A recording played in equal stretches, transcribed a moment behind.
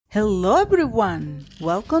Hello everyone!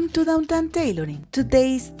 Welcome to Downtown Tailoring.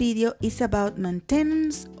 Today's video is about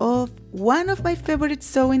maintenance of one of my favorite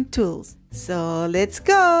sewing tools. So let's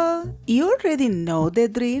go! You already know the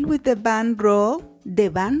drill with the band roll. The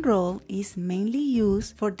band roll is mainly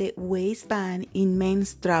used for the waistband in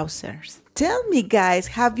men's trousers. Tell me guys,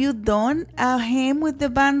 have you done a hem with the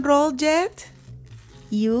band roll yet?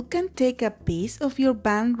 You can take a piece of your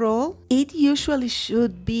band roll. It usually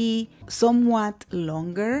should be somewhat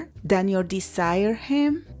longer than your desired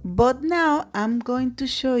hem, but now I'm going to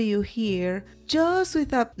show you here just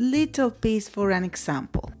with a little piece for an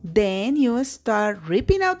example. Then you start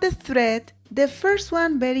ripping out the thread. The first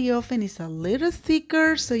one very often is a little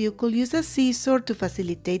thicker, so you could use a scissor to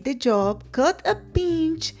facilitate the job. Cut a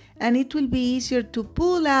pinch and it will be easier to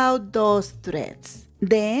pull out those threads.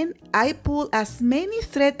 Then I pull as many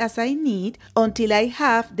threads as I need until I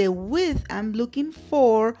have the width I'm looking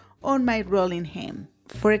for on my rolling hem.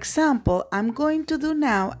 For example, I'm going to do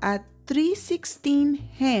now a 3/16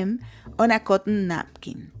 hem on a cotton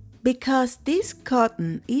napkin. Because this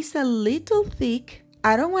cotton is a little thick,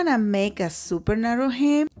 I don't want to make a super narrow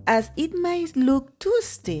hem as it might look too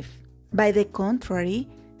stiff. By the contrary,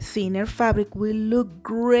 thinner fabric will look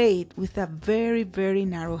great with a very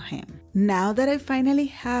narrow hem. Now that I finally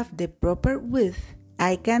have the proper width,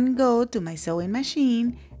 I can go to my sewing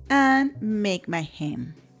machine and make my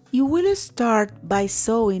hem. You will start by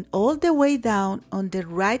sewing all the way down on the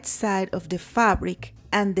right side of the fabric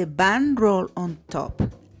and the band roll on top.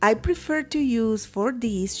 I prefer to use for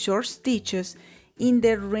these short stitches in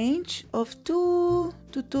the range of 2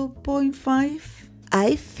 to 2.5.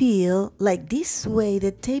 I feel like this way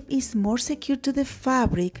the tape is more secure to the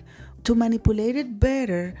fabric to manipulate it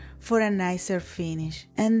better for a nicer finish.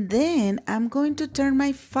 And then I'm going to turn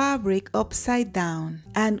my fabric upside down,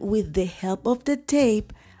 and with the help of the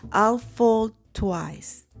tape I'll fold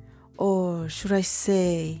twice, or should I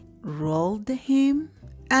say roll the hem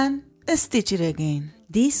and stitch it again.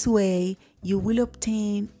 This way you will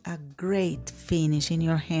obtain a great finish in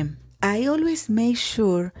your hem. I always make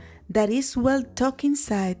sure that is well tucked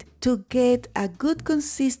inside to get a good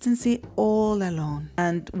consistency all along.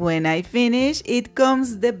 And when I finish, it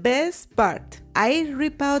comes the best part. I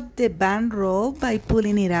rip out the band roll by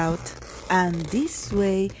pulling it out, and this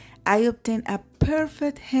way I obtain a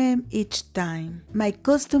perfect hem each time. My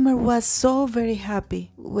customer was so very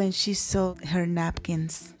happy when she saw her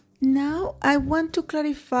napkins. Now I want to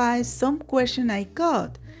clarify some question I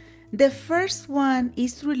got. The first one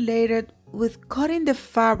is related with cutting the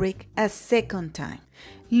fabric a second time.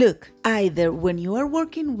 Look, either when you are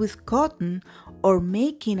working with cotton or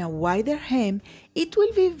making a wider hem, it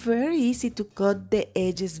will be very easy to cut the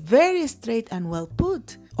edges very straight and well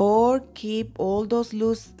put, or keep all those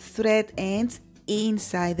loose thread ends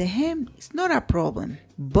inside the hem. It's not a problem.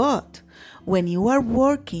 But when you are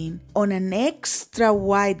working on an extra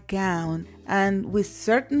wide gown and with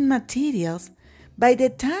certain materials, by the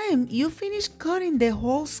time you finish cutting the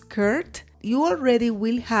whole skirt, you already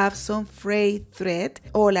will have some frayed thread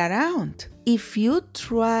all around. If you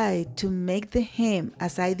try to make the hem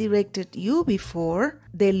as I directed you before,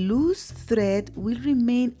 the loose thread will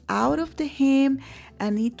remain out of the hem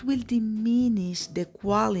and it will diminish the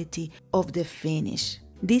quality of the finish.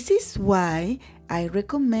 This is why I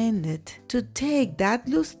recommended to take that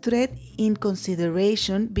loose thread in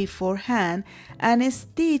consideration beforehand and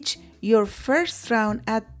stitch your first round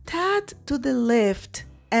a tad to the left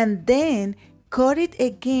and then cut it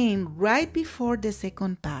again right before the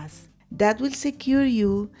second pass. That will secure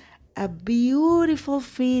you a beautiful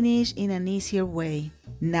finish in an easier way.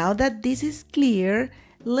 Now that this is clear,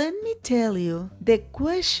 let me tell you the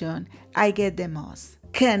question I get the most.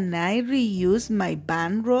 Can I reuse my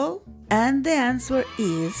band roll? And the answer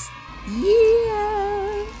is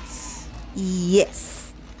yes. Yes.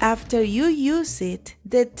 After you use it,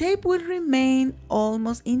 the tape will remain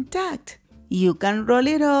almost intact. You can roll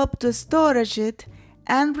it up to storage it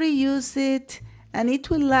and reuse it, and it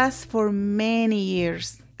will last for many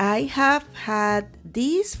years. I have had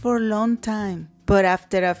this for a long time, but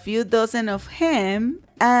after a few dozen of hem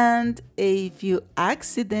and a few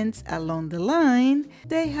accidents along the line,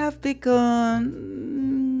 they have become,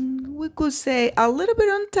 we could say, a little bit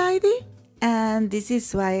untidy. And this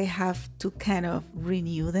is why I have to kind of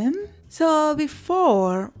renew them. So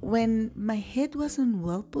before, when my head wasn't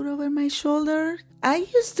well put over my shoulder, I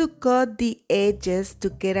used to cut the edges to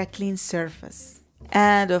get a clean surface.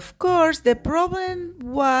 And of course, the problem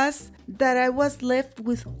was that I was left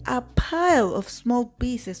with a pile of small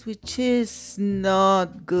pieces, which is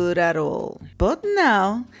not good at all. But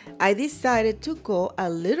now I decided to go a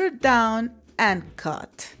little down and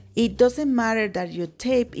cut. It doesn't matter that your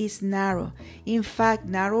tape is narrow. In fact,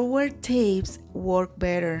 narrower tapes work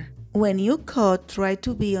better. When you cut, try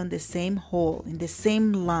to be on the same hole, in the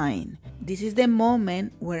same line. This is the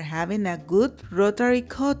moment where having a good rotary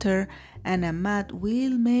cutter and a mat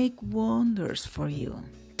will make wonders for you.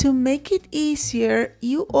 To make it easier,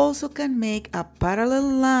 you also can make a parallel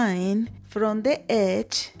line from the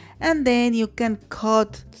edge, and then you can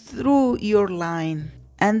cut through your line.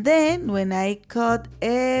 And then when I cut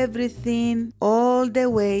everything all the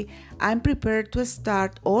way, I'm prepared to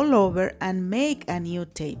start all over and make a new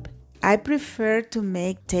tape. I prefer to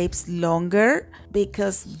make tapes longer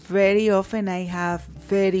because very often I have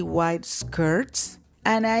very wide skirts,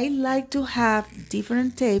 and I like to have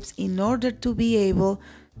different tapes in order to be able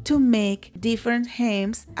to make different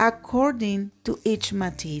hems according to each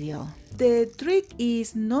material. The trick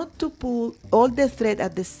is not to pull all the thread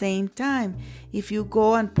at the same time. If you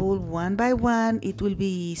go and pull one by one, it will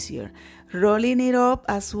be easier. Rolling it up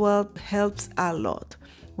as well helps a lot.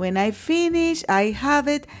 When I finish, I have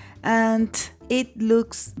it and it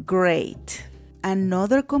looks great.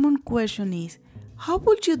 Another common question is, how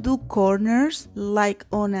would you do corners like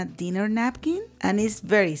on a dinner napkin? And it's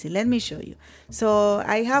very easy. Let me show you. So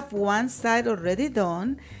I have one side already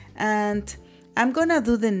done, and I'm gonna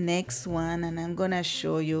do the next one, and I'm gonna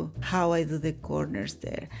show you how I do the corners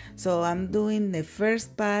there. So I'm doing the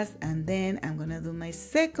first pass, and then I'm gonna do my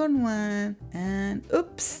second one, and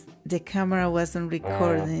oops, the camera wasn't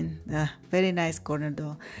recording. Very nice corner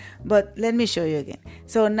though. But let me show you again.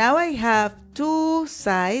 So now I have two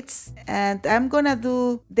sides, and I'm gonna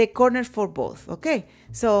do the corners for both, okay?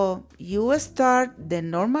 So you start the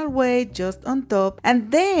normal way, just on top, and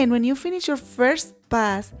then when you finish your first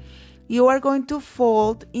pass, you are going to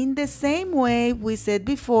fold in the same way we said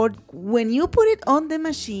before. When you put it on the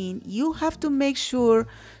machine, you have to make sure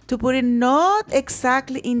to put it not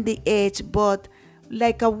exactly in the edge, but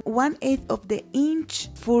like a 1/8 of the inch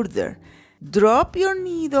further. Drop your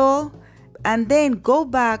needle and then go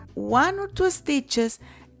back 1 or 2 stitches,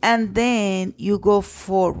 and then you go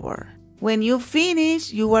forward. When you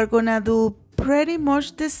finish, you are gonna do pretty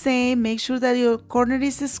much the same. Make sure that your corner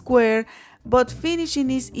is square, but finishing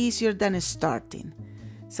is easier than starting.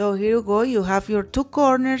 So here you go, you have your two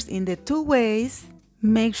corners in the two ways.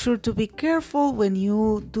 Make sure to be careful when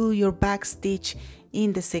you do your back stitch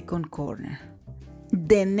in the second corner.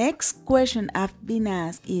 The next question I've been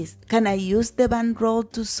asked is, can I use the band roll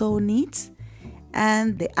to sew knits?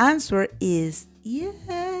 And the answer is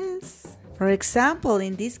yes. For example,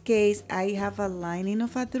 in this case, I have a lining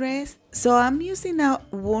of a dress. So I'm using a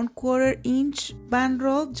 1/4 inch band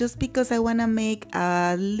roll just because I want to make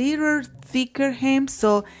a little thicker hem,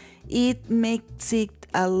 so it makes it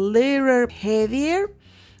a little heavier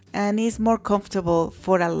and it's more comfortable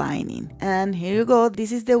for a lining. And here you go,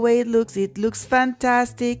 this is the way it looks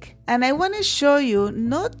fantastic. And I want to show you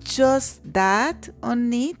not just that on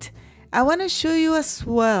knit, I want to show you as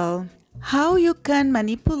well how you can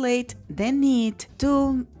manipulate the knit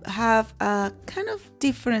to have a kind of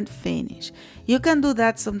different finish. You can do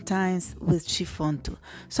that sometimes with chiffon too.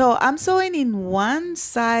 So I'm sewing in one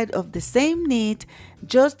side of the same knit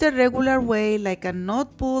just the regular way, like a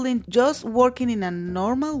knot pulling, just working in a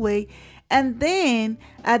normal way, and then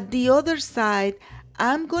at the other side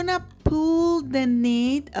I'm gonna pull the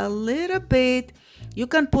knit a little bit. You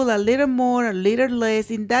can pull a little more, a little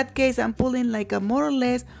less. In that case, I'm pulling like a more or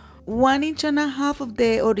less 1.5 inches of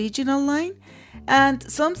the original line. And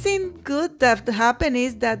something good that happened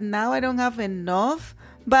is that now I don't have enough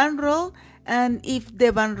band roll, and if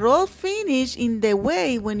the band roll finish in the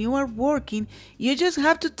way when you are working, you just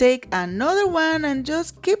have to take another one and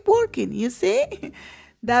just keep working, you see?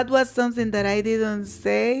 That was something that I didn't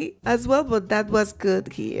say as well, but that was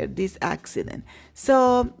good here, this accident.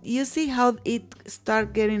 So you see how it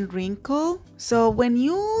start getting wrinkled? So when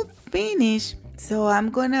you finish, so I'm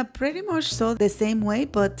gonna pretty much sew the same way,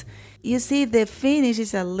 but you see the finish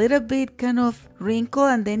is a little bit kind of wrinkled,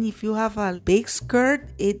 and then if you have a big skirt,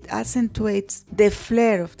 it accentuates the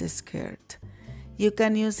flare of the skirt. You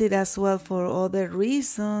can use it as well for other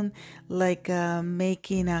reasons, like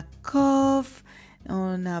making a cuff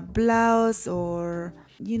on a blouse, or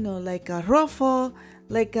you know, like a ruffle,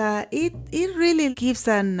 like it really gives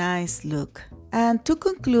a nice look. And to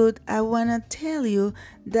conclude, I want to tell you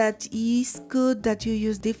that it's good that you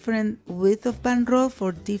use different width of band roll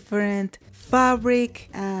for different fabric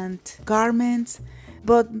and garments,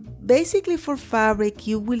 But basically for fabric,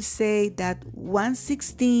 you will say that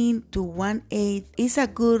 1/16 to 1/8 is a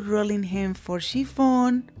good rolling hem for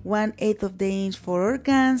chiffon, 1/8 of the inch for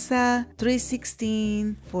organza,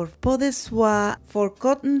 3/16 for peau de soie, for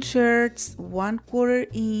cotton shirts, 1/4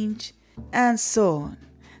 inch, and so on.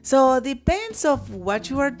 So depends of what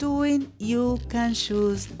you are doing, you can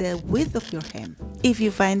choose the width of your hem. If you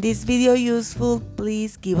find this video useful,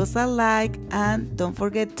 please give us a like and don't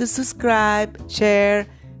forget to subscribe, share,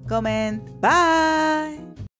 comment. Bye!